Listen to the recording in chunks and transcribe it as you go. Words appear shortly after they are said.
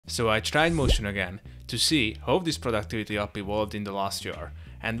So I tried Motion again to see how this productivity app evolved in the last year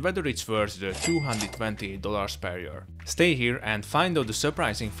and whether it's worth the $228 per year. Stay here and find out the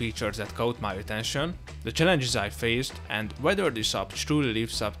surprising features that caught my attention, the challenges I faced, and whether this app truly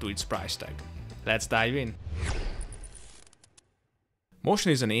lives up to its price tag. Let's dive in!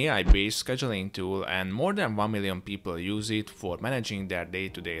 Motion is an AI-based scheduling tool and more than 1 million people use it for managing their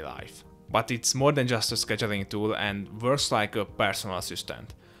day-to-day life. But it's more than just a scheduling tool and works like a personal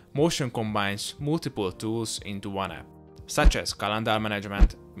assistant. Motion combines multiple tools into one app, such as calendar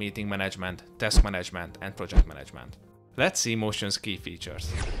management, meeting management, task management, and project management. Let's see Motion's key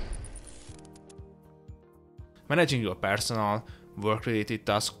features. Managing your personal, work-related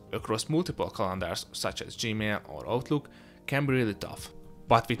tasks across multiple calendars such as Gmail or Outlook can be really tough.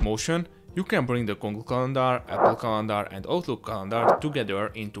 But with Motion, you can bring the Google Calendar, Apple Calendar, and Outlook Calendar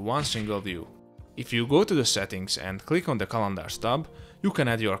together into one single view. If you go to the settings and click on the Calendars tab, you can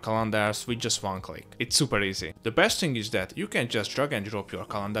add your calendars with just one click. It's super easy. The best thing is that you can just drag and drop your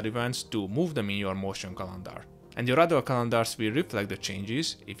calendar events to move them in your Motion calendar. And your other calendars will reflect the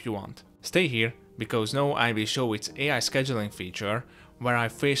changes if you want. Stay here, because now I will show its AI scheduling feature where I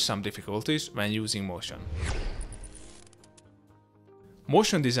faced some difficulties when using Motion.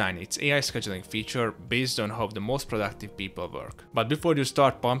 Motion designed its AI scheduling feature based on how the most productive people work. But before you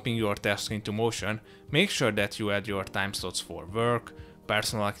start pumping your tasks into Motion, make sure that you add your time slots for work,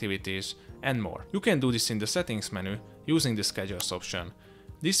 personal activities, and more. You can do this in the settings menu using the schedules option.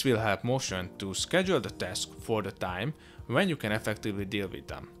 This will help Motion to schedule the task for the time when you can effectively deal with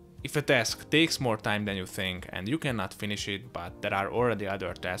them. If a task takes more time than you think and you cannot finish it but there are already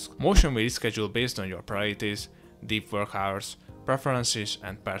other tasks, Motion will reschedule based on your priorities, deep work hours, preferences,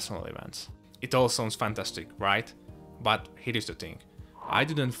 and personal events. It all sounds fantastic, right? But here is the thing. I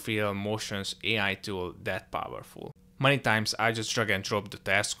didn't feel Motion's AI tool that powerful. Many times I just drag and drop the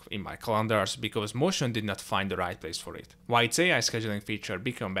task in my calendars because Motion did not find the right place for it. While its AI scheduling feature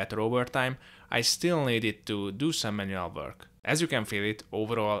became better over time, I still needed to do some manual work. As you can feel it,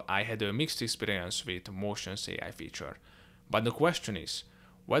 overall I had a mixed experience with Motion's AI feature. But the question is,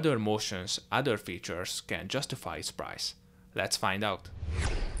 whether Motion's other features can justify its price. Let's find out.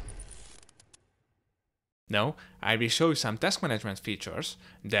 Now, I will show you some task management features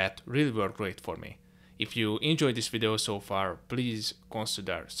that really work great for me. If you enjoyed this video so far, please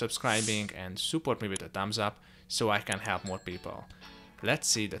consider subscribing and support me with a thumbs up so I can help more people. Let's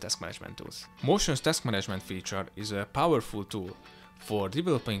see the task management tools. Motion's task management feature is a powerful tool for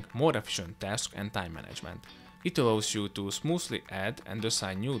developing more efficient task and time management. It allows you to smoothly add and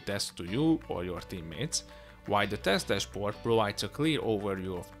assign new tasks to you or your teammates, while the task dashboard provides a clear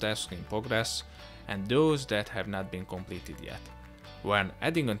overview of tasks in progress and those that have not been completed yet. When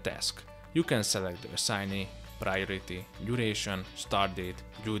adding a task, you can select the assignee, priority, duration, start date,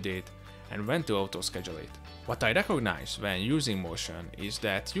 due date, and when to auto-schedule it. What I recognize when using Motion is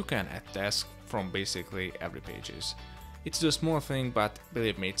that you can add tasks from basically every pages. It's a small thing, but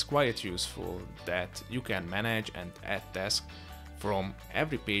believe me, it's quite useful that you can manage and add tasks from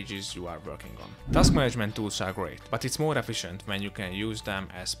every pages you are working on. Task management tools are great, but it's more efficient when you can use them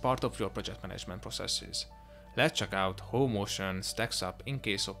as part of your project management processes. Let's check out how Motion stacks up in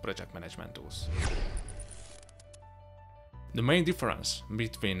case of project management tools. The main difference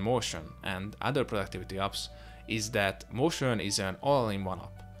between Motion and other productivity apps is that Motion is an all-in-one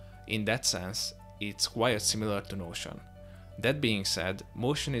app. In that sense, it's quite similar to Notion. That being said,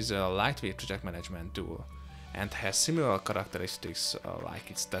 Motion is a lightweight project management tool and has similar characteristics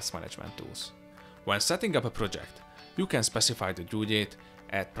like its task management tools. When setting up a project, you can specify the due date,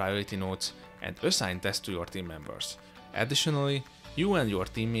 add priority notes, and assign tasks to your team members. Additionally, you and your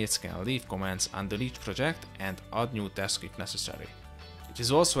teammates can leave comments under each project and add new tasks if necessary. It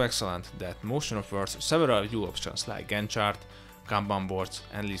is also excellent that Motion offers several view options like Gantt chart, Kanban boards,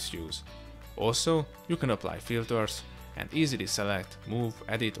 and list views. Also, you can apply filters and easily select, move,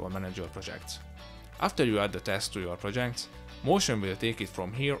 edit, or manage your projects. After you add the tasks to your projects, Motion will take it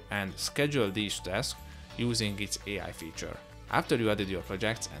from here and schedule these tasks using its AI feature. After you added your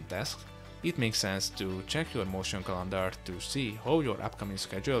projects and tasks, it makes sense to check your Motion calendar to see how your upcoming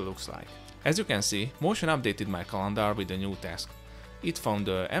schedule looks like. As you can see, Motion updated my calendar with a new task. It found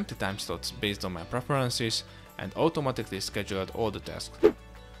the empty time slots based on my preferences and automatically scheduled all the tasks.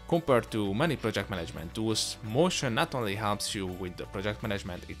 Compared to many project management tools, Motion not only helps you with the project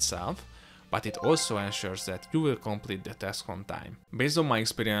management itself, but it also ensures that you will complete the task on time. Based on my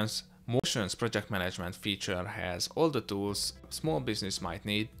experience, Motion's project management feature has all the tools small business might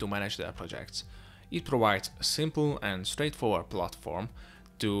need to manage their projects. It provides a simple and straightforward platform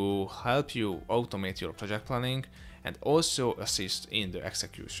to help you automate your project planning and also assist in the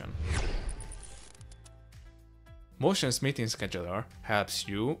execution. Motion's meeting scheduler helps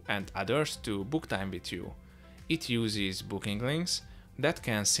you and others to book time with you. It uses booking links that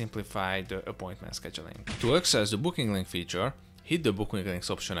can simplify the appointment scheduling. To access the booking link feature, hit the booking links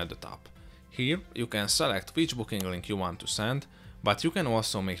option at the top. Here you can select which booking link you want to send, but you can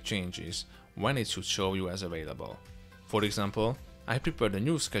also make changes when it should show you as available. For example, I prepared a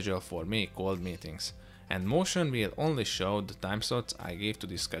new schedule for me called meetings, and Motion will only show the time slots I gave to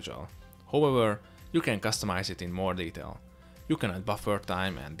this schedule. However, you can customize it in more detail. You can add buffer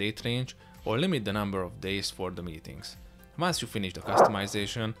time and date range, or limit the number of days for the meetings. Once you finish the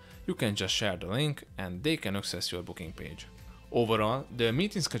customization, you can just share the link and they can access your booking page. Overall, the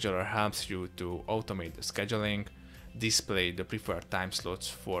meeting scheduler helps you to automate the scheduling, display the preferred time slots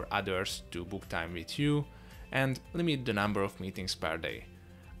for others to book time with you, and limit the number of meetings per day.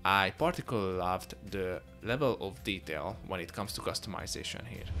 I particularly loved the level of detail when it comes to customization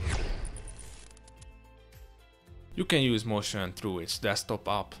here. You can use Motion through its desktop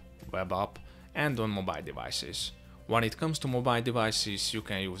app, web app, and on mobile devices. When it comes to mobile devices, you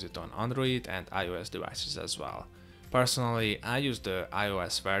can use it on Android and iOS devices as well. Personally, I use the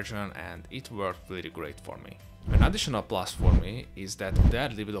iOS version and it worked really great for me. An additional plus for me is that their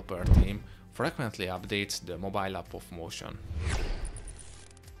developer team frequently updates the mobile app of Motion.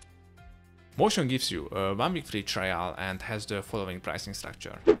 Motion gives you a 1-week free trial and has the following pricing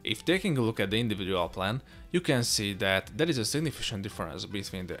structure. If taking a look at the individual plan, you can see that there is a significant difference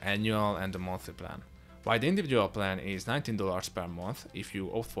between the annual and the monthly plan. While the individual plan is $19 per month if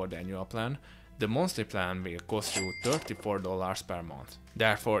you opt for the annual plan, the monthly plan will cost you $34 per month.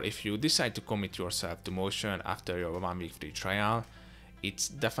 Therefore, if you decide to commit yourself to Motion after your 1-week free trial, it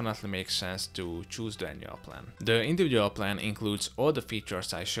definitely makes sense to choose the annual plan. The individual plan includes all the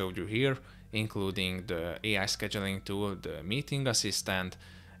features I showed you here, including the AI scheduling tool, the meeting assistant,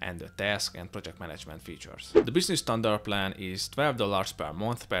 and the task and project management features. The business standard plan is $12 per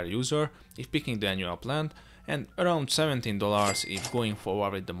month per user if picking the annual plan, and around $17 if going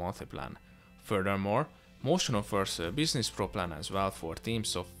forward with the monthly plan. Furthermore, Motion offers a Business Pro plan as well for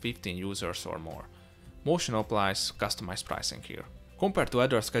teams of 15 users or more. Motion applies customized pricing here. Compared to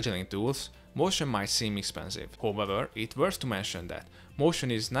other scheduling tools, Motion might seem expensive. However, it's worth to mention that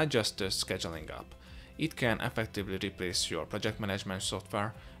Motion is not just a scheduling app. It can effectively replace your project management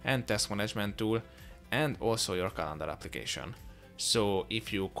software and task management tool, and also your calendar application. So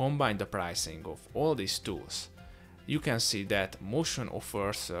if you combine the pricing of all these tools, you can see that Motion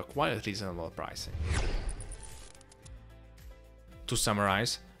offers quite reasonable pricing. To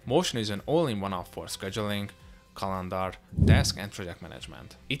summarize, Motion is an all-in-one app for scheduling, calendar, task and project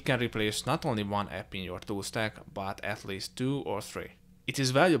management. It can replace not only one app in your tool stack, but at least 2 or 3. It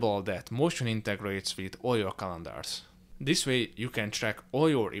is valuable that Motion integrates with all your calendars. This way you can track all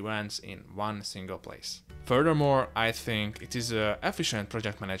your events in one single place. Furthermore, I think it is an efficient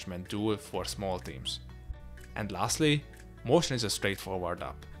project management tool for small teams. And lastly, Motion is a straightforward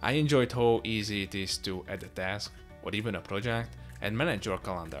app. I enjoyed how easy it is to add a task or even a project and manage your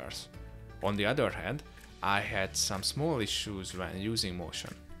calendars. On the other hand, I had some small issues when using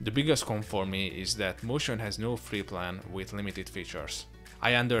Motion. The biggest con for me is that Motion has no free plan with limited features.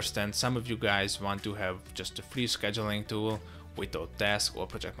 I understand some of you guys want to have just a free scheduling tool without task or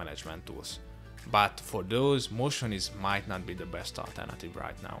project management tools. But for those, Motion might not be the best alternative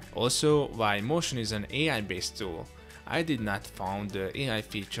right now. Also, while Motion is an AI-based tool, I did not find the AI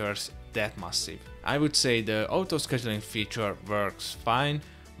features that massive. I would say the auto-scheduling feature works fine,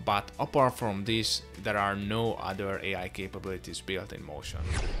 but apart from this, there are no other AI capabilities built in Motion.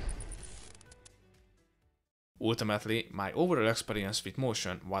 Ultimately, my overall experience with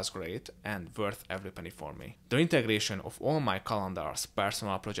Motion was great and worth every penny for me. The integration of all my calendars,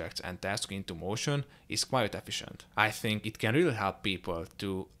 personal projects and tasks into Motion is quite efficient. I think it can really help people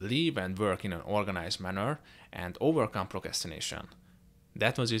to live and work in an organized manner and overcome procrastination.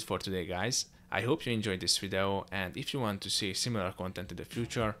 That was it for today, guys. I hope you enjoyed this video, and if you want to see similar content in the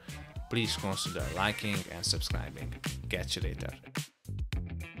future, please consider liking and subscribing. Catch you later.